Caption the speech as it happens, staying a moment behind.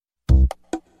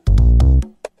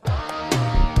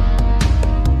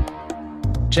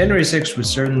January 6th was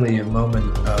certainly a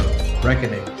moment of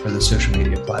reckoning for the social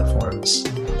media platforms.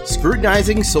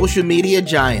 Scrutinizing social media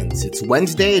giants. It's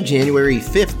Wednesday, January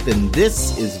 5th, and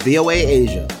this is VOA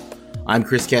Asia. I'm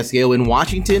Chris Cascio in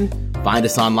Washington. Find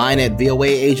us online at VOA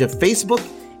Asia Facebook,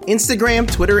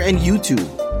 Instagram, Twitter, and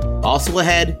YouTube. Also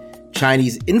ahead,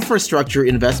 Chinese infrastructure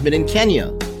investment in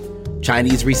Kenya,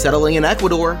 Chinese resettling in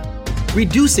Ecuador,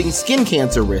 reducing skin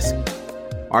cancer risk,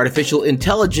 artificial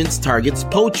intelligence targets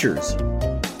poachers,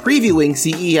 previewing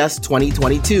CES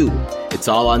 2022. It's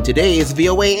all on today's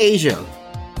VOA Asia.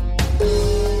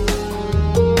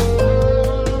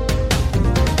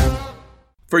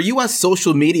 For U.S.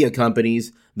 social media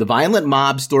companies, the violent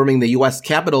mob storming the U.S.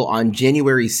 Capitol on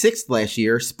January 6th last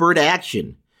year spurred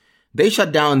action. They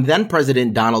shut down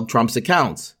then-President Donald Trump's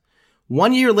accounts.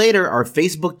 1 year later, are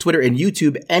Facebook, Twitter, and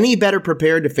YouTube any better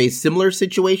prepared to face similar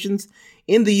situations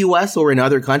in the U.S. or in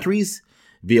other countries?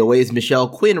 VOA's Michelle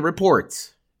Quinn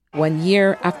reports. 1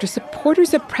 year after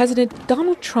supporters of President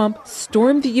Donald Trump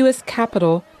stormed the U.S.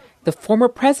 Capitol, the former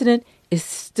president is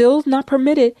still not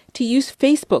permitted to use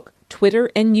Facebook,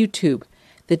 Twitter, and YouTube,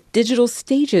 the digital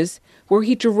stages where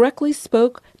he directly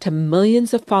spoke to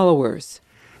millions of followers.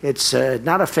 It's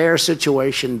not a fair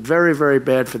situation, very, very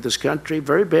bad for this country,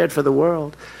 very bad for the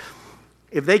world.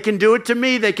 If they can do it to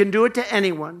me, they can do it to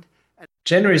anyone.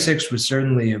 January 6th was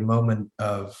certainly a moment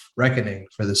of reckoning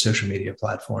for the social media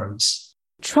platforms.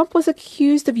 Trump was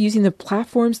accused of using the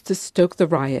platforms to stoke the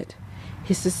riot.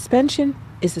 His suspension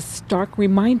is a stark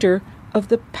reminder of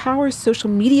the power social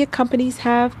media companies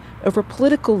have over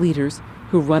political leaders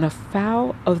who run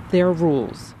afoul of their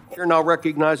rules.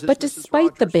 But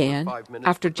despite the ban,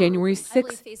 after January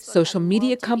 6th, social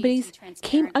media companies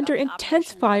came under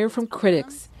intense fire from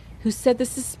critics who said the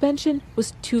suspension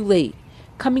was too late,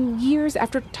 coming years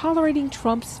after tolerating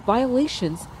Trump's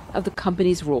violations of the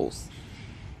company's rules.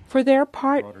 For their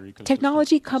part,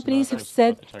 technology companies have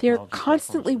said they are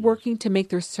constantly working to make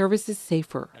their services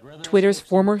safer. Twitter's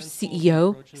former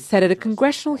CEO said at a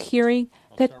congressional hearing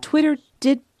that Twitter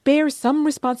did bear some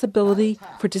responsibility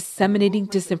for disseminating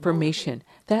disinformation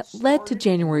that led to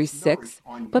January 6th,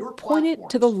 but pointed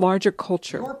to the larger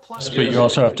culture. But you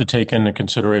also have to take into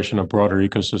consideration a broader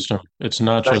ecosystem. It's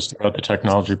not just about the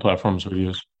technology platforms we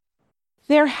use.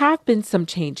 There have been some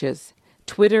changes.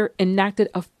 Twitter enacted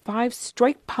a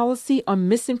 5-strike policy on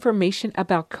misinformation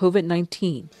about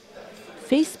COVID-19.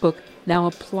 Facebook now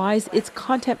applies its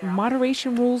content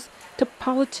moderation rules to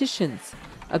politicians,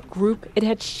 a group it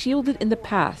had shielded in the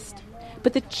past.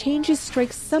 But the changes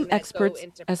strike some experts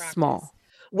as small.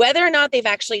 Whether or not they've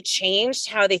actually changed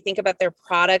how they think about their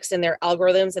products and their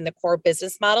algorithms and the core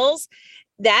business models,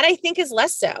 that I think is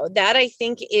less so. That I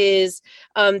think is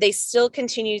they still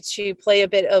continue to play a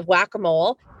bit of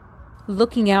whack-a-mole.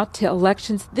 Looking out to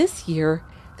elections this year,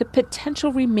 the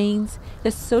potential remains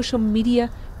that social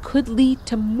media could lead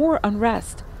to more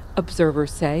unrest,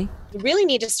 observers say. We really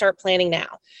need to start planning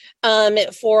now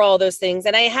for all those things.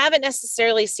 And I haven't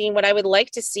necessarily seen what I would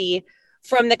like to see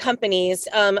from the companies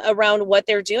around what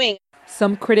they're doing.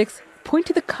 Some critics point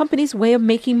to the company's way of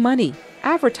making money,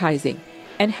 advertising,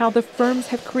 and how the firms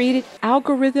have created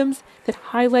algorithms that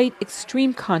highlight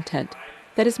extreme content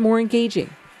that is more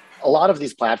engaging. A lot of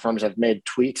these platforms have made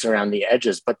tweaks around the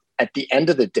edges, but at the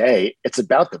end of the day, it's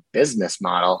about the business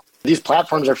model. These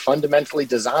platforms are fundamentally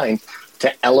designed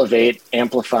to elevate,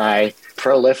 amplify,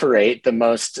 proliferate the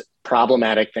most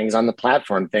problematic things on the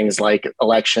platform, things like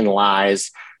election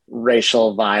lies,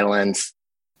 racial violence.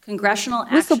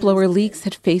 Whistleblower leaks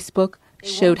at Facebook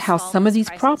showed how some of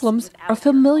these problems are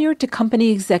familiar to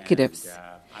company executives.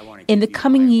 In the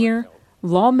coming year,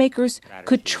 lawmakers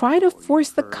could try to force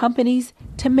the companies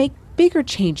to make bigger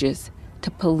changes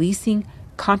to policing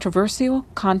controversial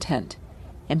content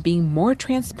and being more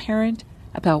transparent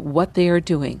about what they are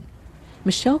doing.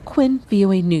 Michelle Quinn,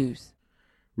 VOA News.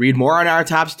 Read more on our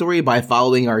top story by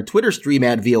following our Twitter stream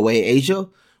at VOA Asia.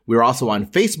 We're also on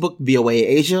Facebook, VOA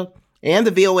Asia, and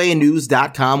the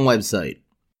voanews.com website.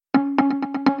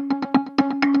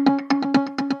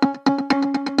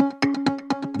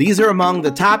 These are among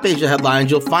the top Asia headlines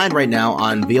you'll find right now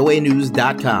on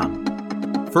voanews.com.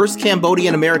 First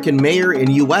Cambodian-American mayor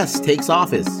in U.S. takes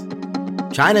office.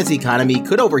 China's economy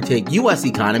could overtake U.S.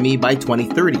 economy by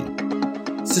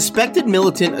 2030. Suspected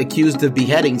militant accused of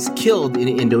beheadings killed in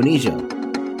Indonesia.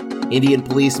 Indian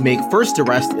police make first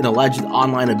arrest in alleged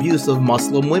online abuse of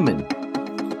Muslim women.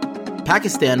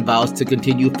 Pakistan vows to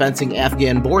continue fencing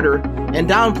Afghan border and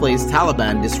downplays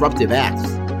Taliban disruptive acts.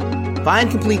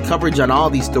 Find complete coverage on all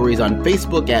these stories on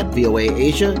Facebook at VOA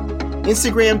Asia,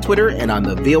 Instagram, Twitter, and on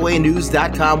the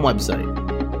voanews.com website.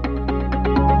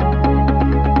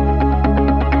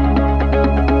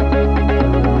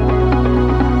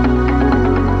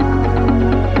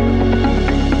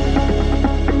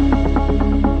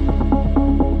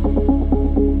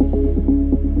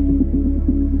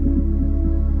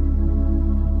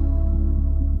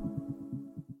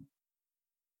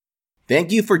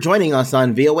 Thank you for joining us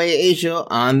on VOA Asia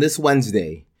on this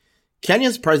Wednesday.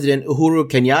 Kenya's President Uhuru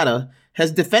Kenyatta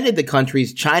has defended the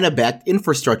country's China-backed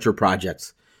infrastructure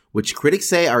projects, which critics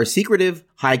say are secretive,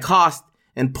 high cost,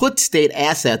 and put state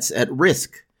assets at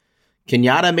risk.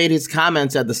 Kenyatta made his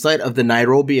comments at the site of the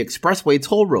Nairobi Expressway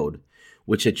toll road,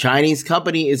 which a Chinese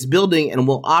company is building and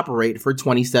will operate for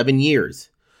 27 years.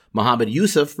 Mohammed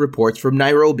Yusuf reports from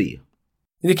Nairobi.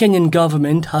 The Kenyan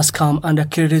government has come under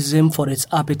criticism for its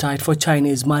appetite for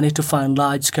Chinese money to fund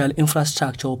large-scale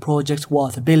infrastructure projects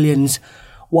worth billions,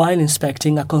 while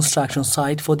inspecting a construction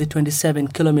site for the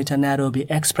 27-kilometer Nairobi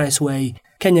Expressway.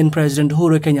 Kenyan President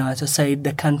Uhuru Kenyatta said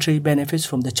the country benefits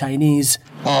from the Chinese.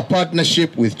 Our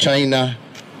partnership with China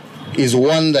is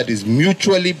one that is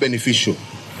mutually beneficial,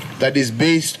 that is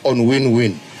based on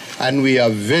win-win, and we are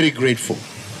very grateful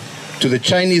to the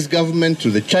Chinese government,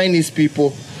 to the Chinese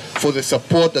people, for the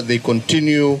support that they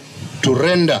continue to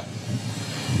render,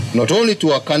 not only to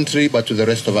our country, but to the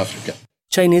rest of Africa.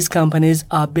 Chinese companies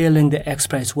are building the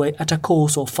expressway at a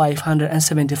cost of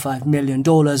 $575 million.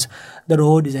 The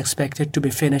road is expected to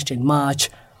be finished in March.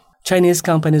 Chinese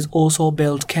companies also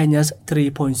built Kenya's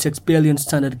 $3.6 billion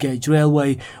standard gauge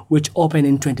railway, which opened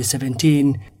in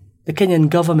 2017. The Kenyan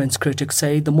government's critics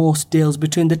say the most deals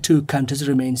between the two countries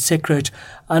remain secret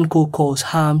and could cause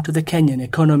harm to the Kenyan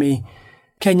economy.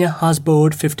 Kenya has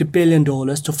borrowed $50 billion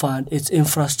to fund its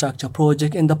infrastructure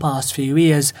project in the past few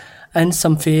years, and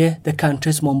some fear the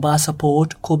country's Mombasa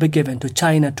port could be given to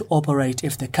China to operate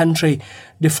if the country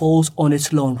defaults on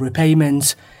its loan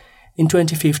repayments. In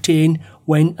 2015,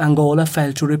 when Angola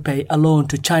failed to repay a loan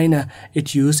to China,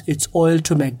 it used its oil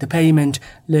to make the payment,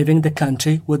 leaving the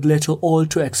country with little oil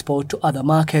to export to other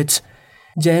markets.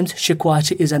 James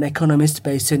Shikwati is an economist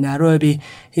based in Nairobi.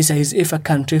 He says if a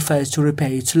country fails to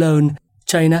repay its loan,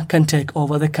 China can take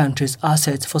over the country's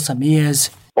assets for some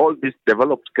years. All these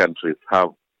developed countries have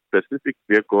specific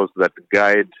vehicles that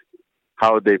guide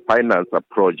how they finance a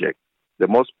project. The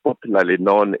most popularly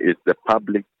known is the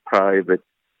public-private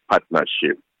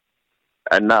partnership.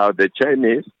 And now the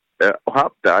Chinese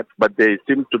have that, but they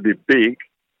seem to be big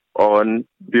on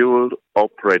build,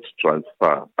 operate,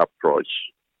 transfer approach.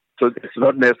 So it's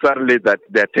not necessarily that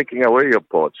they're taking away your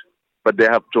port, but they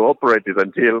have to operate it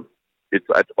until it's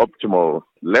at optimal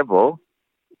level,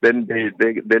 then they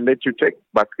let you take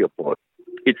back your port.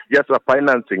 It's just a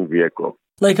financing vehicle.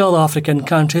 Like all African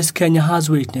countries, Kenya has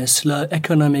witnessed slow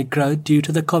economic growth due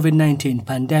to the COVID-19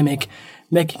 pandemic,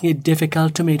 making it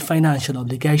difficult to meet financial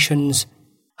obligations.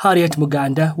 Harriet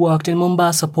Muganda worked in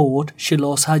Mombasa port. She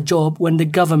lost her job when the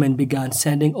government began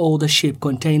sending all the ship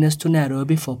containers to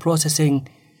Nairobi for processing.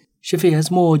 She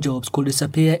fears more jobs could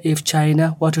disappear if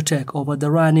China were to take over the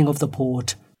running of the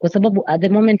port. At the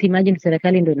moment, imagine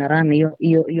serikali ndo inarun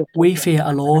hiyo. We fear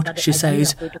a lot, she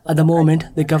says. At the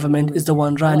moment, the government is the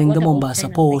one running the Mombasa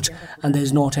port, and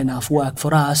there's not enough work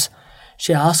for us.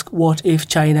 She asks, what if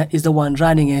China is the one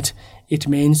running it? It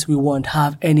means we won't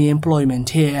have any employment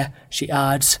here, she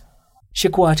adds.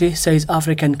 Shikwati says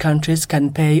African countries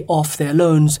can pay off their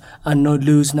loans and not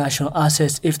lose national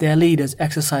assets if their leaders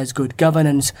exercise good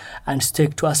governance and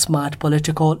stick to a smart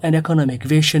political and economic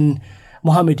vision.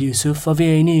 Mohammed Yusuf for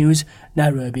VOA News,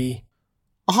 Nairobi.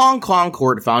 A Hong Kong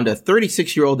court found a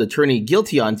 36-year-old attorney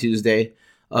guilty on Tuesday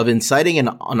of inciting an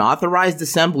unauthorized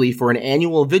assembly for an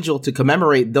annual vigil to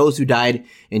commemorate those who died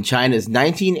in China's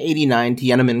 1989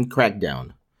 Tiananmen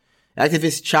crackdown.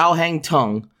 Activist Chow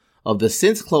Hang-tung of the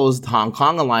since-closed Hong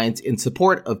Kong Alliance in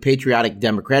support of patriotic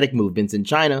democratic movements in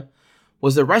China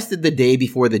was arrested the day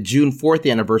before the June 4th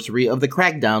anniversary of the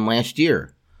crackdown last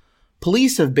year.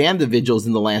 Police have banned the vigils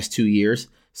in the last 2 years,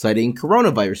 citing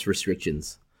coronavirus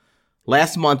restrictions.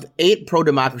 Last month, 8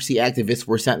 pro-democracy activists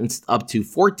were sentenced up to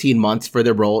 14 months for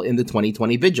their role in the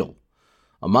 2020 vigil.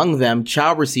 Among them,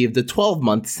 Chow received a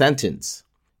 12-month sentence.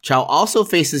 Chow also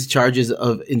faces charges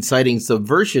of inciting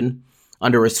subversion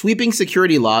under a sweeping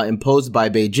security law imposed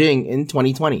by Beijing in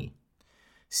 2020.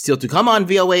 Still to come on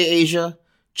VOA Asia,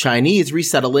 Chinese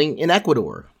resettling in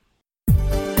Ecuador.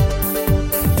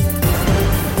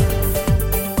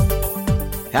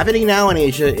 Happening now in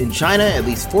Asia, in China, at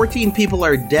least 14 people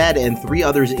are dead and 3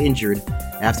 others injured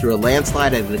after a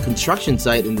landslide at a construction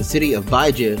site in the city of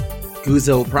Baije,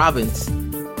 Guizhou province,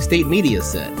 state media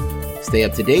said. Stay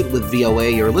up to date with VOA.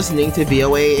 You're listening to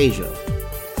VOA Asia.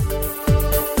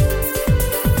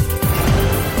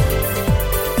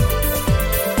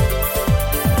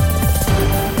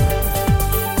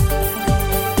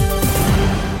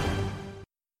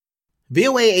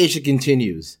 VOA Asia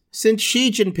continues. Since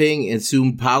Xi Jinping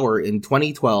assumed power in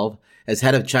 2012 as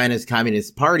head of China's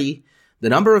Communist Party, the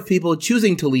number of people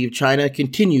choosing to leave China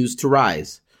continues to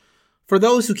rise. For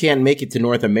those who can't make it to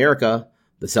North America,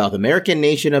 the South American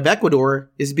nation of Ecuador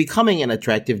is becoming an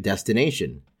attractive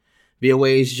destination.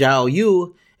 VOA's Zhao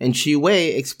Yu and Shi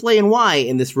Wei explain why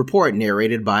in this report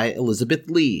narrated by Elizabeth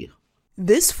Lee.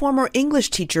 This former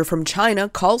English teacher from China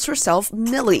calls herself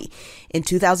Millie. In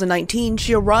 2019,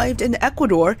 she arrived in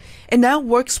Ecuador and now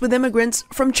works with immigrants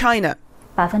from China.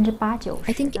 I think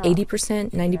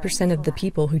 80%, 90% of the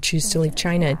people who choose to leave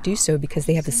China do so because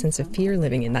they have a sense of fear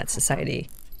living in that society.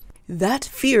 That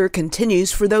fear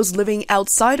continues for those living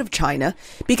outside of China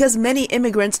because many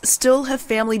immigrants still have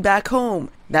family back home.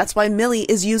 That's why Millie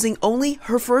is using only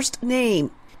her first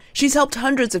name. She's helped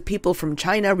hundreds of people from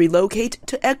China relocate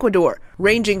to Ecuador,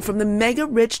 ranging from the mega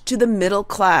rich to the middle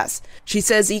class. She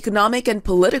says economic and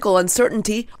political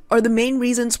uncertainty are the main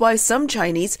reasons why some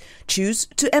Chinese choose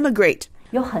to emigrate.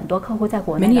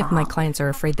 Many of my clients are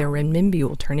afraid their renminbi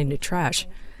will turn into trash,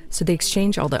 so they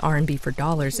exchange all the RMB for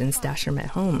dollars and stash them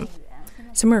at home.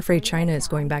 Some are afraid China is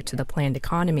going back to the planned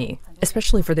economy,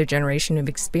 especially for their generation who've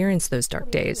experienced those dark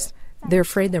days. They're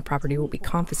afraid their property will be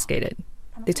confiscated.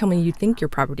 They tell me you think your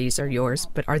properties are yours,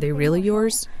 but are they really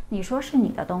yours?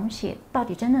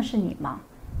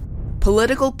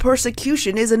 Political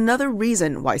persecution is another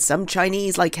reason why some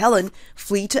Chinese like Helen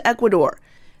flee to Ecuador.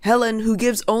 Helen, who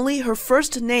gives only her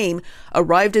first name,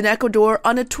 arrived in Ecuador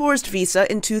on a tourist visa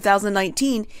in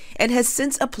 2019 and has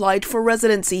since applied for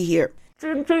residency here.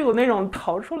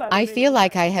 I feel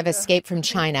like I have escaped from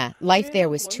China. Life there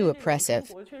was too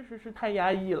oppressive.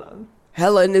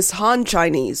 Helen is Han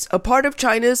Chinese, a part of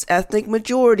China's ethnic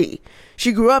majority.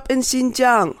 She grew up in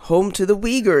Xinjiang, home to the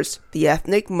Uyghurs, the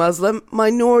ethnic Muslim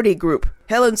minority group.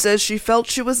 Helen says she felt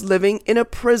she was living in a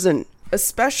prison,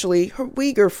 especially her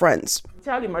Uyghur friends.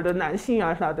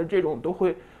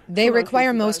 They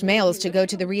require most males to go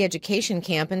to the re-education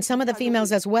camp and some of the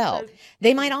females as well.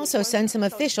 They might also send some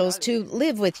officials to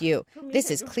live with you.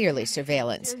 This is clearly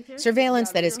surveillance.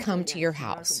 Surveillance that has come to your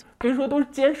house. In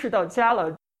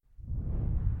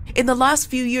the last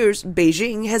few years,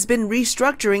 Beijing has been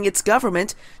restructuring its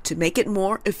government to make it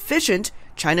more efficient,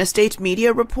 China state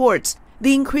media reports.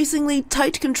 The increasingly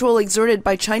tight control exerted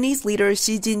by Chinese leader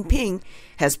Xi Jinping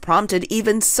has prompted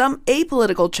even some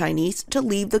apolitical Chinese to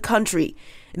leave the country.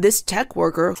 This tech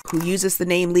worker, who uses the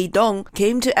name Li Dong,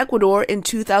 came to Ecuador in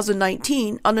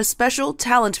 2019 on a special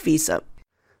talent visa.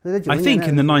 I think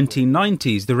in the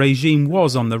 1990s the regime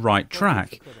was on the right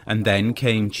track, and then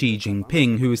came Xi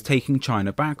Jinping, who is taking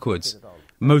China backwards.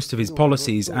 Most of his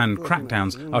policies and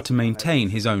crackdowns are to maintain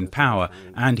his own power,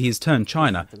 and he has turned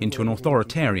China into an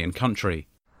authoritarian country.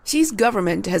 Xi's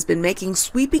government has been making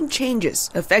sweeping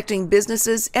changes affecting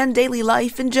businesses and daily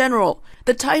life in general.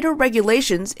 The tighter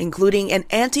regulations, including an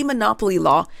anti-monopoly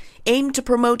law, aim to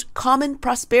promote common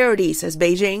prosperity, says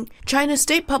Beijing. China's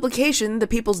state publication, The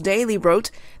People's Daily,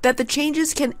 wrote that the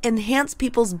changes can enhance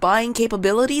people's buying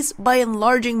capabilities by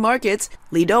enlarging markets.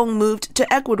 Li Dong moved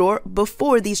to Ecuador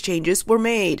before these changes were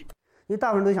made.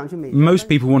 Most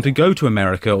people want to go to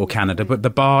America or Canada, but the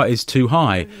bar is too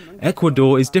high.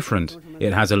 Ecuador is different.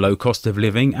 It has a low cost of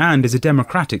living and is a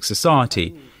democratic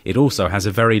society. It also has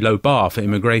a very low bar for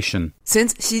immigration.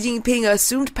 Since Xi Jinping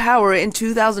assumed power in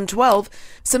 2012,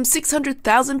 some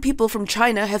 600,000 people from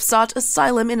China have sought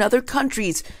asylum in other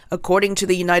countries, according to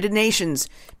the United Nations.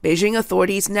 Beijing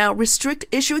authorities now restrict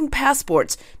issuing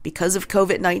passports because of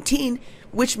COVID-19,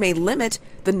 which may limit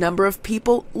the number of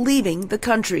people leaving the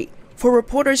country. For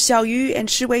reporters Xiao Yu and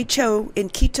Shiwei Cho in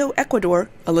Quito, Ecuador,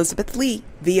 Elizabeth Lee,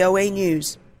 VOA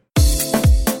News.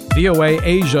 VOA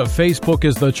Asia Facebook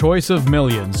is the choice of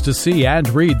millions to see and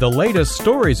read the latest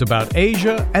stories about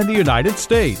Asia and the United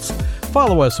States.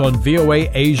 Follow us on VOA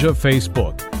Asia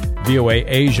Facebook. VOA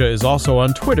Asia is also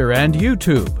on Twitter and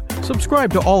YouTube.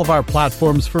 Subscribe to all of our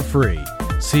platforms for free.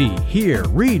 See, hear,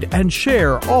 read, and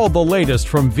share all the latest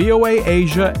from VOA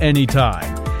Asia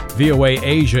anytime. VOA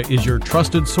Asia is your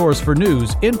trusted source for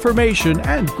news, information,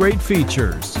 and great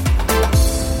features.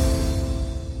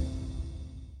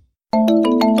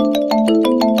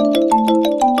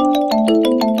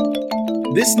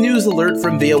 This news alert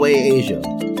from VOA Asia.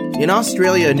 In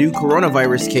Australia, new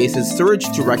coronavirus cases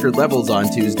surged to record levels on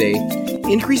Tuesday,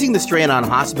 increasing the strain on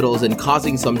hospitals and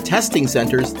causing some testing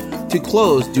centers to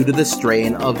close due to the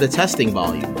strain of the testing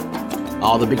volume.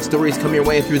 All the big stories come your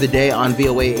way through the day on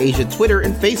VOA Asia Twitter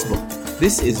and Facebook.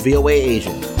 This is VOA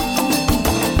Asia.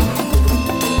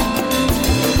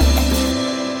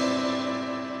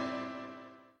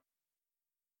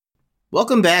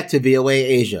 Welcome back to VOA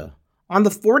Asia. On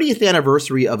the 40th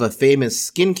anniversary of a famous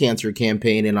skin cancer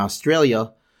campaign in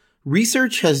Australia,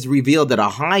 research has revealed that a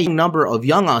high number of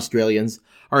young Australians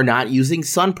are not using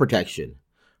sun protection.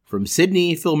 From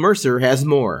Sydney, Phil Mercer has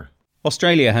more.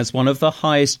 Australia has one of the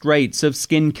highest rates of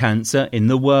skin cancer in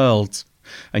the world.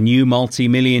 A new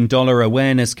multi-million-dollar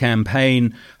awareness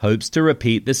campaign hopes to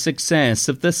repeat the success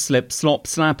of the slip, slop,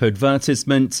 slap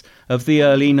advertisement of the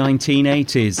early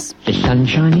 1980s. The sun's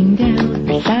shining down,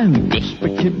 so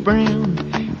desperate to brown,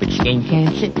 but skin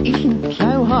cancer isn't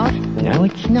so hot. No,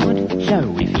 it's not.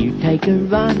 So if you take a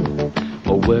run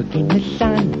or work in the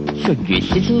sun, should you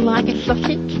sizzle like a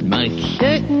sausage? Most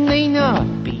certainly not.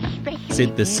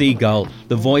 Sid the Seagull,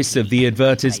 the voice of the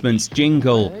advertisement's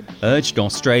jingle, urged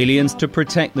Australians to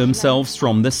protect themselves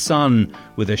from the sun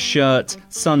with a shirt,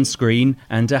 sunscreen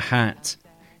and a hat.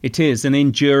 It is an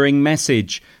enduring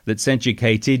message that's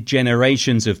educated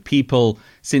generations of people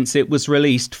since it was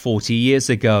released 40 years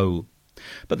ago.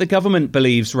 But the government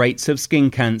believes rates of skin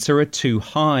cancer are too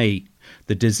high.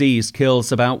 The disease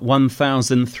kills about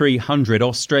 1,300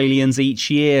 Australians each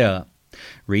year.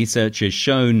 Research has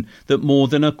shown that more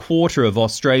than a quarter of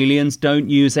Australians don't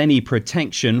use any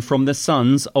protection from the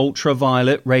sun's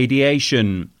ultraviolet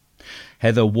radiation.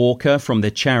 Heather Walker from the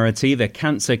charity The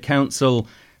Cancer Council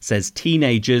says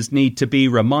teenagers need to be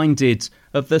reminded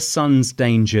of the sun's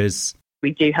dangers.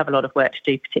 We do have a lot of work to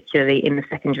do, particularly in the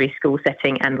secondary school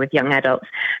setting and with young adults.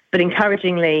 But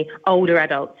encouragingly, older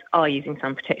adults are using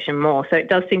sun protection more. So it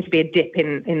does seem to be a dip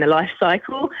in the life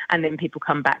cycle, and then people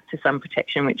come back to sun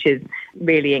protection, which is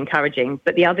really encouraging.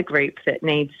 But the other group that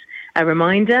needs a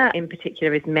reminder in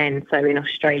particular is men. So in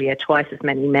Australia, twice as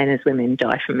many men as women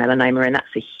die from melanoma, and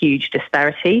that's a huge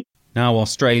disparity. Now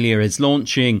Australia is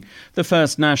launching the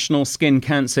first national skin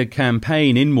cancer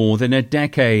campaign in more than a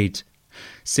decade.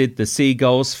 Sid the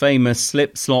Seagull's famous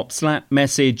slip, slop, slap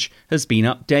message has been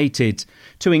updated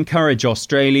to encourage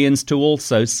Australians to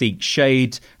also seek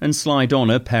shade and slide on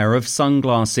a pair of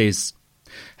sunglasses.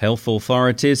 Health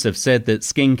authorities have said that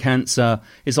skin cancer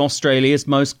is Australia's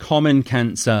most common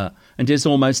cancer and is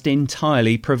almost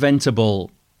entirely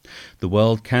preventable. The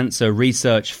World Cancer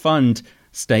Research Fund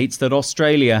states that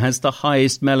Australia has the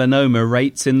highest melanoma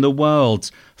rates in the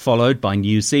world, followed by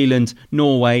New Zealand,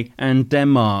 Norway and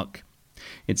Denmark.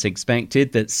 It's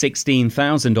expected that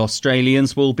 16,000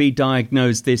 Australians will be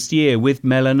diagnosed this year with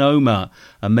melanoma,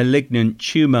 a malignant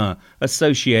tumour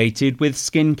associated with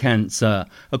skin cancer,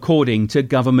 according to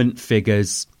government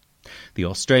figures. The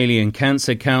Australian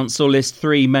Cancer Council lists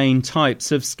three main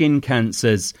types of skin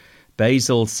cancers: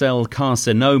 basal cell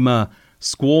carcinoma,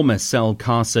 squamous cell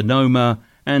carcinoma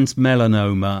and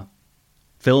melanoma.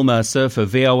 Phil Mercer for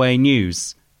VOA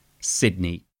News,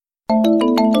 Sydney.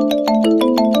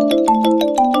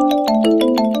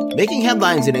 Making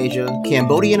headlines in Asia,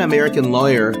 Cambodian-American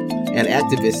lawyer and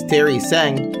activist Terry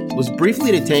Seng was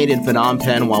briefly detained in Phnom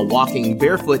Penh while walking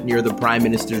barefoot near the Prime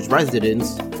Minister's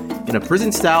residence in a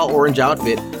prison-style orange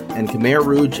outfit and Khmer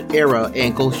Rouge-era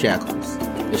ankle shackles,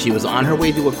 as she was on her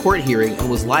way to a court hearing and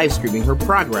was live-streaming her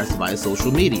progress via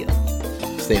social media.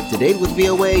 Stay up to date with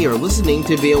VOA. You're listening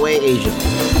to VOA Asia.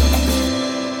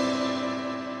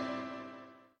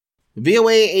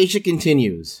 VOA Asia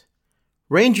continues.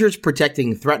 Rangers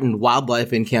protecting threatened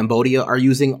wildlife in Cambodia are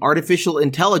using artificial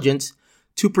intelligence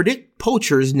to predict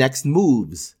poachers' next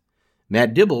moves.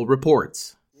 Matt Dibble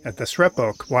reports. At the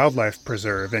Srepok Wildlife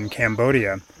Preserve in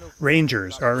Cambodia,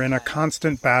 rangers are in a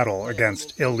constant battle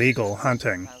against illegal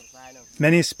hunting.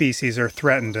 Many species are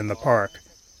threatened in the park.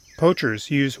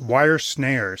 Poachers use wire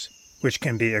snares, which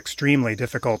can be extremely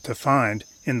difficult to find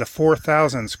in the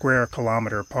 4,000 square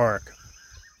kilometer park.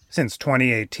 Since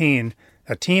 2018,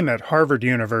 a team at Harvard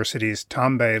University's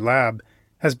Tambay Lab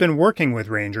has been working with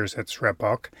rangers at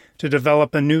Srepok to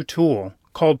develop a new tool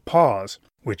called PAWS,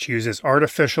 which uses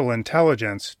artificial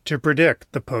intelligence to predict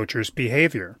the poacher's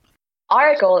behavior.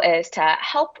 Our goal is to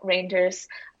help rangers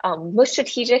most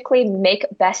strategically make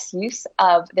best use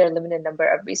of their limited number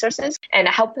of resources and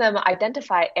help them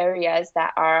identify areas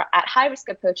that are at high risk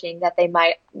of poaching that they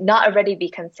might not already be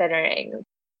considering.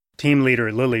 Team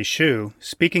leader Lily Hsu,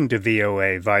 speaking to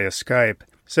VOA via Skype,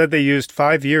 said they used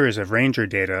 5 years of ranger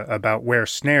data about where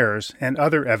snares and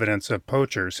other evidence of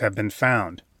poachers have been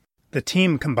found. The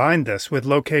team combined this with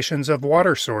locations of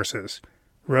water sources,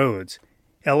 roads,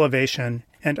 elevation,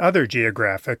 and other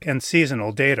geographic and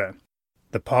seasonal data.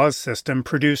 The PAWS system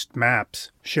produced maps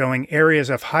showing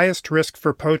areas of highest risk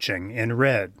for poaching in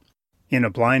red. In a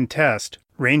blind test,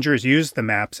 rangers used the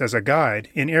maps as a guide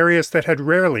in areas that had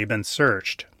rarely been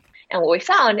searched. And what we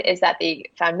found is that they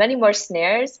found many more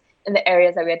snares in the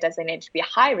areas that we had designated to be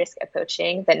high risk of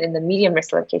poaching than in the medium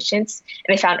risk locations.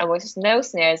 And they found almost no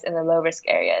snares in the low risk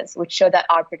areas, which showed that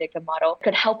our predictive model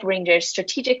could help rangers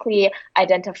strategically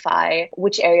identify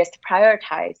which areas to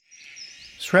prioritize.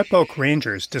 Srepok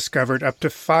rangers discovered up to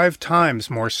 5 times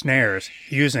more snares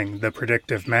using the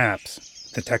predictive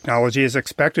maps. The technology is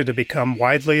expected to become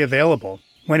widely available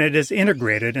when it is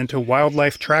integrated into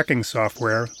wildlife tracking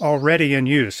software already in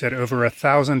use at over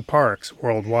 1,000 parks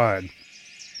worldwide.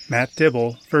 Matt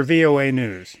Dibble for VOA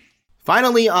News.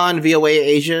 Finally on VOA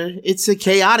Asia, it's a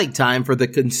chaotic time for the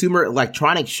Consumer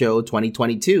Electronics Show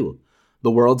 2022,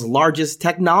 the world's largest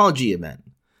technology event.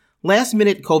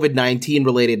 Last-minute COVID-19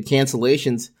 related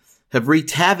cancellations have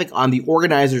wreaked havoc on the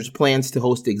organizers' plans to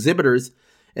host exhibitors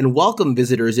and welcome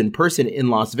visitors in person in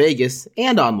Las Vegas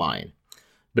and online.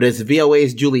 But as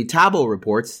VOA's Julie Tabo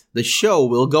reports, the show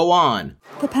will go on.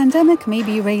 The pandemic may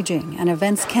be raging and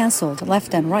events canceled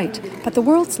left and right, but the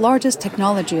world's largest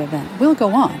technology event will go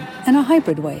on in a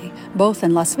hybrid way, both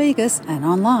in Las Vegas and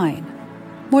online.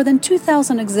 More than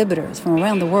 2,000 exhibitors from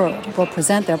around the world will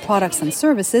present their products and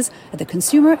services at the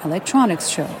Consumer Electronics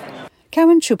Show.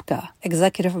 Karen Chupka,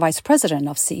 Executive Vice President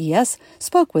of CES,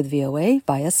 spoke with VOA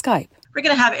via Skype. We're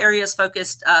going to have areas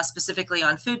focused specifically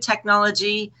on food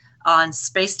technology, on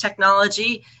space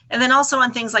technology, and then also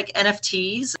on things like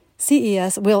NFTs.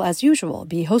 CES will, as usual,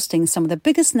 be hosting some of the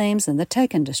biggest names in the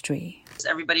tech industry.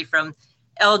 Everybody from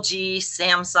LG,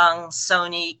 Samsung,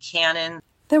 Sony, Canon.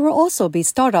 There will also be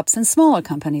startups and smaller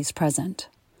companies present.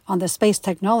 On the space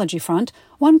technology front,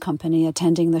 one company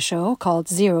attending the show, called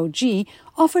Zero G,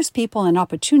 offers people an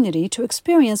opportunity to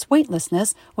experience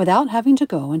weightlessness without having to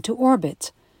go into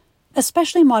orbit. A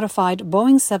specially modified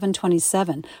Boeing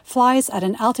 727 flies at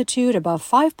an altitude above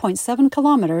 5.7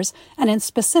 kilometers and in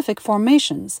specific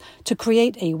formations to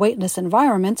create a weightless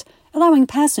environment, allowing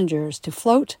passengers to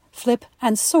float, flip,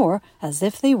 and soar as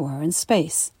if they were in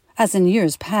space. As in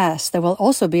years past, there will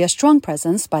also be a strong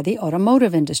presence by the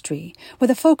automotive industry, with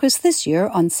a focus this year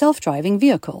on self-driving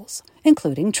vehicles,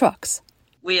 including trucks.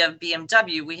 We have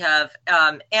BMW, we have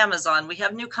Amazon, we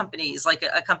have new companies like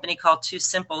a company called Too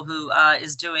Simple who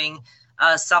is doing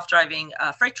self-driving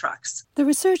freight trucks. The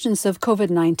resurgence of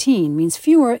COVID-19 means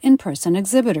fewer in-person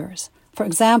exhibitors. For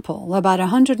example, about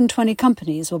 120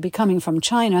 companies will be coming from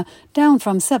China, down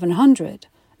from 700.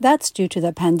 That's due to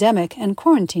the pandemic and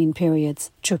quarantine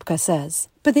periods, Chupka says.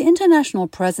 But the international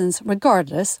presence,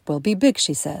 regardless, will be big,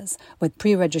 she says, with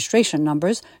pre-registration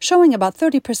numbers showing about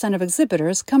 30% of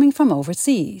exhibitors coming from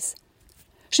overseas.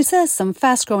 She says some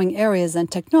fast-growing areas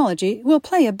and technology will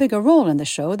play a bigger role in the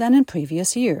show than in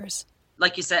previous years.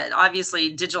 Like you said,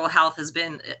 obviously digital health has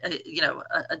been,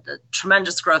 a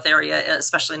tremendous growth area,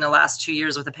 especially in the last 2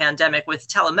 years with the pandemic, with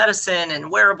telemedicine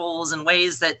and wearables and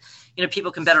ways that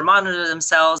people can better monitor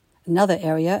themselves. Another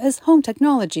area is home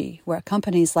technology, where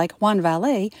companies like One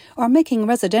Valet are making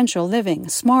residential living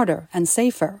smarter and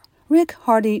safer. Rick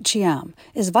Hardy-Chiam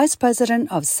is Vice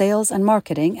President of Sales and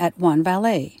Marketing at One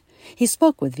Valet. He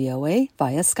spoke with VOA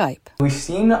via Skype. We've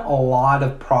seen a lot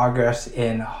of progress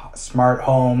in smart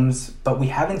homes, but we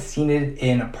haven't seen it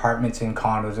in apartments and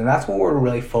condos, and that's what we're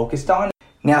really focused on.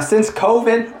 Now, since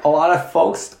COVID, a lot of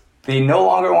folks, they no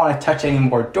longer want to touch any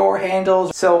more door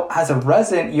handles. So as a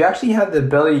resident, you actually have the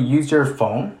ability to use your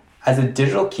phone as a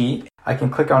digital key. I can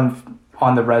click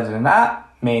on the resident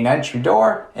app, main entry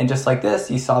door, and just like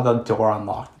this, you saw the door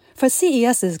unlocked. For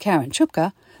CES's Karen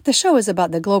Chupka, the show is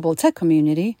about the global tech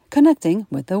community connecting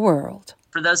with the world.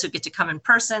 For those who get to come in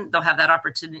person, they'll have that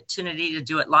opportunity to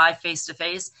do it live,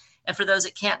 face-to-face. And for those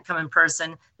that can't come in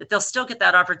person, that they'll still get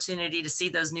that opportunity to see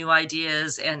those new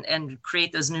ideas and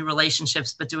create those new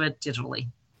relationships, but do it digitally.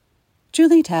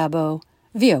 Julie Tabo,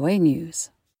 VOA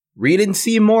News. Read and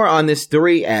see more on this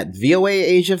story at VOA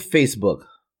Asia Facebook.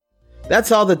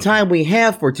 That's all the time we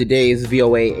have for today's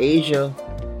VOA Asia.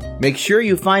 Make sure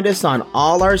you find us on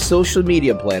all our social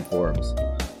media platforms.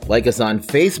 Like us on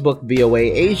Facebook, VOA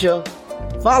Asia.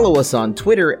 Follow us on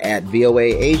Twitter at VOA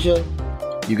Asia.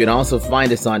 You can also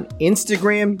find us on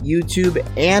Instagram, YouTube,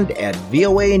 and at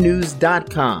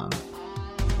voanews.com.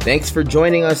 Thanks for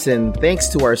joining us, and thanks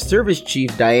to our service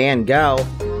chief, Diane Gao.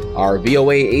 Our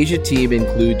VOA Asia team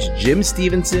includes Jim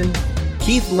Stevenson,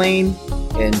 Keith Lane,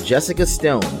 and Jessica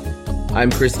Stone. I'm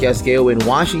Chris Casqueo in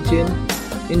Washington.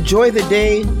 Enjoy the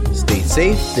day, stay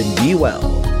safe, and be well.